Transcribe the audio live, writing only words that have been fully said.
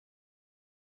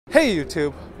Hey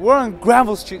YouTube, we're on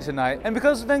Granville Street tonight, and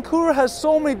because Vancouver has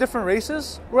so many different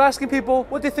races, we're asking people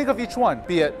what they think of each one,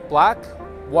 be it black,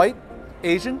 white,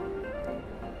 Asian,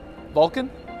 Vulcan.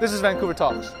 This is Vancouver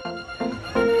Talks.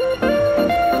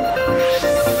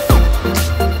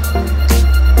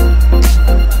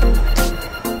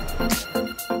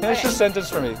 Finish the sentence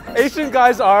for me. Asian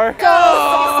guys are...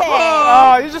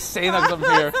 Oh, you're just saying that because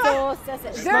I'm here.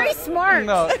 So very smart.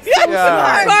 No. So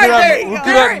Yeah. smart. We're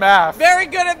good at math. Very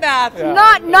good at math. Yeah.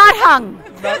 Not hung.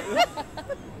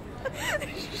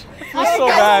 You're so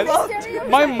bad.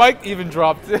 My mic even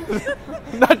dropped.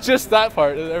 Not just that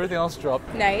part, everything else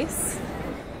dropped. Nice.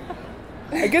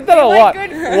 I get that a lot.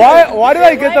 Why do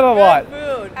I get that a lot?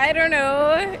 Food. I don't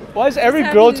know. Why does every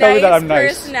girl tell me that I'm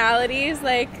nice? Personalities,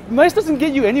 like Nice doesn't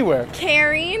get you anywhere.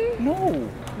 caring. No.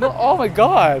 Oh my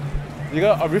god.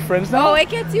 Are we friends now? Oh, it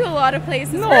gets you a lot of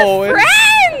places. No, We're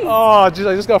friends. Oh, jeez,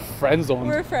 I just got friend zoned.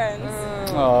 We're friends.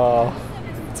 Oh.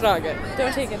 It's not good.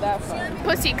 Don't take it that far.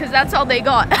 Pussy, because that's all they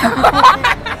got.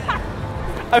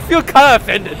 I feel kind of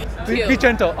offended. Cute. Be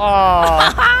gentle.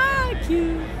 Aw.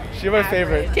 Cute. She's my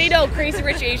favorite. Kato, Crazy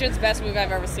Rich Asians, best movie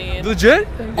I've ever seen. Legit?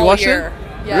 You watched it?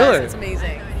 Yes, Really? it's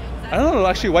amazing. I don't know.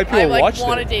 Actually, white people I watched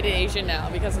want to it. date an Asian now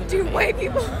because of the movie. White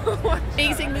people.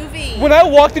 Amazing movie. When I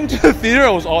walked into the theater,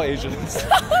 it was all Asians.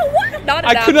 What? Not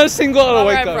I could not single out a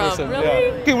white Where I'm person. from. Really?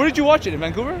 Yeah. Okay, where did you watch it? In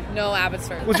Vancouver? No,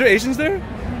 Abbotsford. Was there Asians there?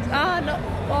 No.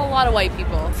 Well, a lot of white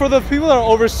people. For the people that are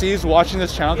overseas watching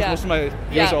this channel, because Yeah. most of my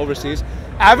viewers Yeah. are overseas,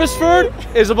 Abbotsford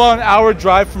is about an hour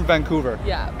drive from Vancouver.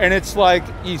 Yeah. And it's like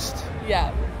east.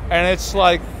 Yeah. And it's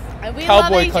like And we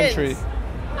cowboy love country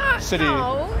Asians. city.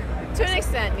 No, to an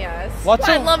extent, yes. Lots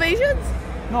I of love Asians.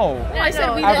 no. I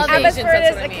said we love love Abbotsford Asians. Abbotsford That's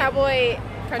is what I a mean. cowboy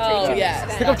country. Oh, to an yes.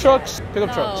 extent. Pickup trucks. Pickup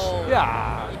No. trucks.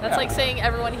 Yeah. That's yeah. like saying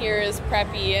everyone here is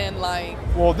preppy and like.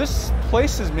 Well, this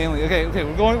place is mainly okay.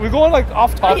 We're going like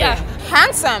off topic. Yeah.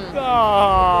 Handsome.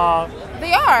 Ah.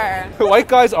 They are. The white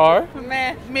guys are.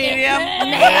 Meh. Medium.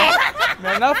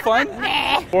 Man, not fun.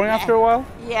 Boring after a while.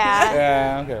 Yeah.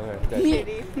 Yeah.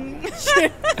 Okay.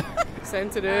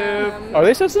 Sensitive. Are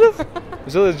they sensitive?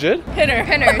 Is it legit?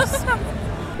 Pinners.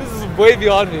 This is way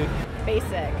beyond me.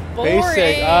 Basic. Boring.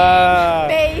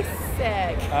 Basic.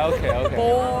 Basic. Okay.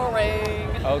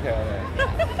 Boring. Okay.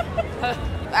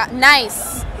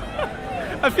 Nice.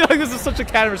 I feel like this is such a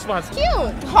canned response.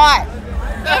 Cute. Hot.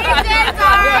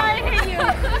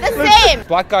 The same.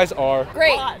 Black guys are.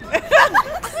 Great.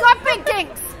 Slapping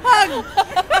kinks.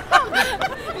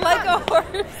 Like a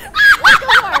horse.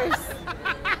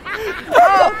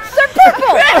 Oh, they're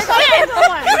purple.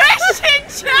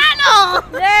 Christian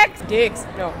channel. Next. Dicks.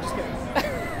 No, just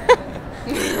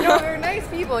kidding. No, they're nice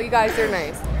people. You guys are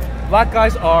nice. Black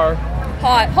guys are.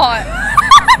 Hot.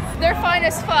 They're fine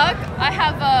as fuck. I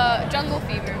have jungle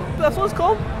fever. That's what it's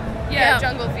called? Yeah,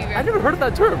 jungle fever. I never heard of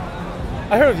that term.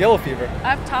 I heard of yellow fever.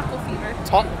 I have taco fever.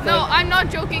 No, I'm not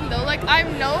joking though. Like,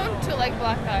 I'm known to like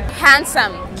black guys.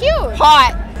 Handsome. Cute.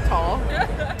 Hot. Tall.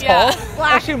 Tall?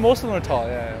 Actually, most of them are tall.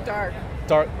 Yeah. Dark.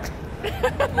 Dark.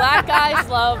 Black guys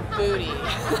love booty.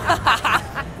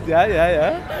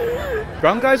 Yeah.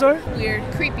 Brown guys are? Weird.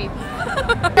 Creepy.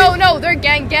 No, they're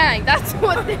gang. That's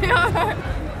what they are.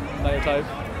 Not your type.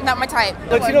 Not my type.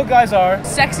 Latino guys are.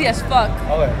 Sexy as fuck.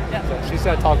 Okay. Yeah. So she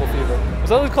said taco fever. Is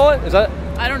that what we call it? Is that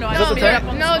I don't know. I Is that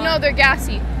don't the know. term? No, they're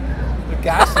gassy. the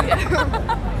gassy?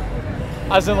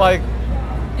 As in like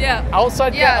Yeah.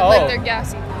 outside Yeah, oh. like they're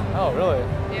gassy. Oh, really?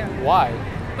 Yeah. Why?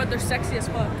 But they're sexy as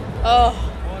fuck. Oh,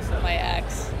 my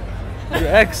ex. Your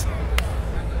ex?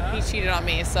 He cheated on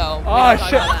me, so. Oh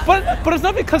shit! But it's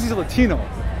not because he's a Latino.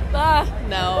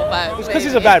 No, but. It's because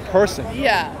he's a bad person.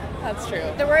 Yeah, that's true.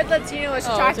 The word Latino is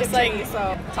attractive just like to me,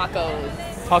 so. tacos.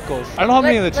 Tacos. I don't know how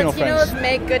many Latino Latinos friends.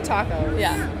 make good tacos.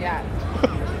 Yeah.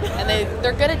 And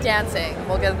they're good at dancing.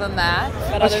 We'll give them that.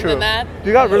 But That's other true. than that,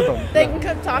 You got rid of them. They can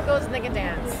cook tacos and they can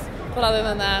dance. but other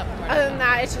than that, Other than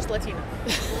that, it's just Latino.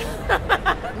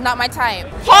 Not my type.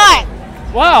 Hot.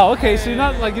 Wow. Okay. So you're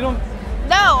not like you don't.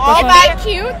 No. All not-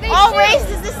 Cute. all race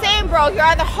is the same, bro. You're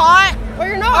either hot Or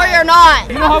you're not. or you're not.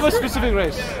 You don't have a specific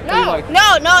race. that you like.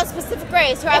 No specific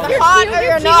race. You're either you're hot cute, or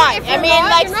you're you're cute. not. If I you're mean, not,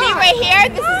 like, you're see not. right here,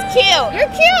 this is cute.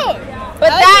 You're cute. But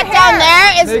that down there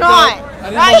is Makeup. not. I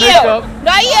need Not more you. makeup.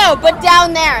 Not you, but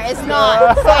down there is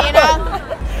not. So, you know,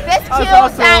 this cute,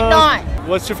 That's that awesome. not.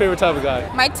 What's your favorite type of guy?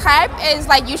 My type is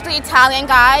like usually Italian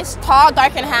guys, tall,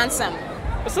 dark, and handsome.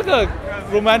 It's like a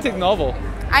romantic novel.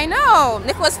 I know,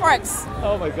 Nicholas Sparks.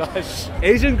 Oh my gosh.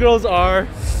 Asian girls are.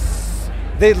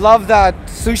 They love that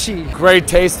sushi. Great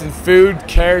taste in food,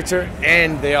 character,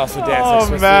 and they also dance. Oh like man,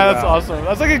 Swiss that's well. awesome.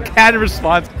 That's like a canned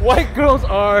response. White girls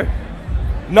are.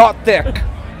 Not thick.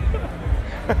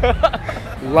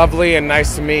 lovely and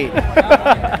nice to meet.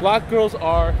 Black girls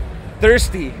are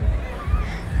Thirsty.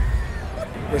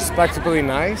 Respectably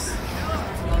nice.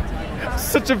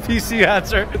 such a PC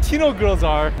answer. Latino girls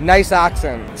are. Nice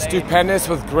accent. Stupendous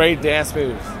with great dance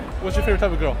moves. What's your favorite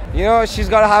type of girl? You know, she's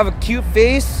got to have a cute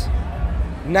face,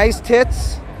 nice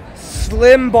tits,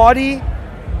 slim body,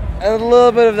 and a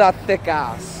little bit of that thick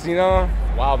ass, you know?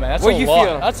 Wow, man, that's What a you lot.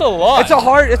 feel? That's a lot.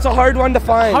 It's a hard one to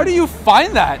find. How do you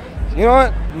find that? You know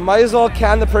what? Might as well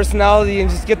can the personality and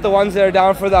just get the ones that are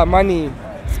down for that money.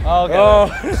 Oh, okay.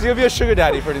 Oh. So you'll be a sugar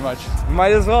daddy, pretty much.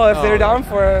 Might as well if Oh. they're down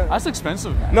for it. That's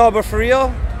expensive, man. No, but for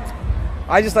real,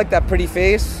 I just like that pretty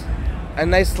face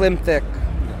and nice slim thick.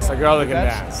 It's a girl that can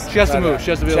dance. She has to move. She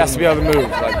has to be She able has to to be able to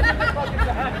move.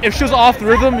 Like, If she was off the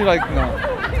rhythm, you're like, no.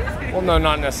 well, no,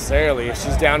 not necessarily. If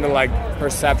she's down to like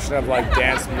perception of like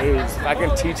dance moves, if I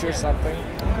can teach her something,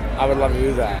 I would love to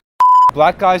do that.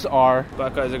 Black guys are.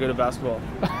 Black guys are good at basketball.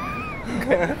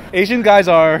 Asian guys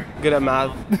are. Good at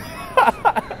math.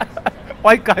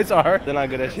 White guys are. They're not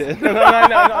good at shit. no.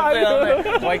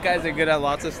 White guys are good at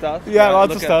lots of stuff. Yeah, lots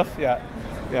look of at- stuff. Yeah.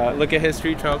 Yeah. Look at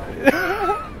history, Trump.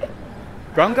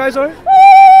 Brown guys are.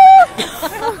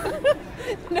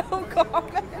 No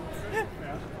comment.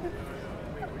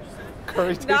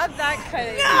 Curry taste. Not that kind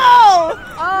of.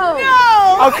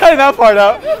 I'm cutting that part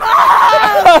out.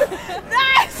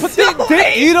 But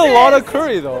they eat a lot of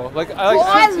curry though. Like I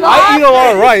eat a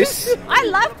lot of rice. I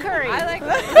love curry. I like.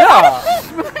 Yeah.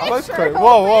 I like curry.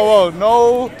 Whoa.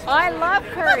 No I love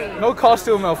curry. no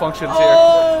costume malfunctions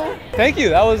here. Thank you.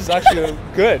 That was actually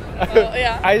good.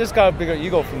 yeah. I just got a bigger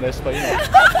ego from this, but you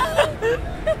know.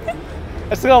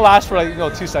 It's still gonna last for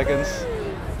like 2 seconds.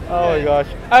 Oh my gosh.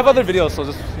 I have other videos, so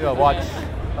just watch.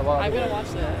 I'm gonna watch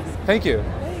this. Thank you.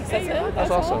 That's it.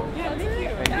 That's awesome. Yeah, thank you.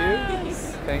 Thank you.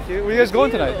 Thank you. Where are you guys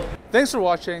going tonight? Thanks for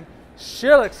watching.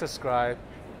 Share, like, subscribe.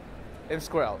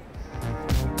 impsquared out.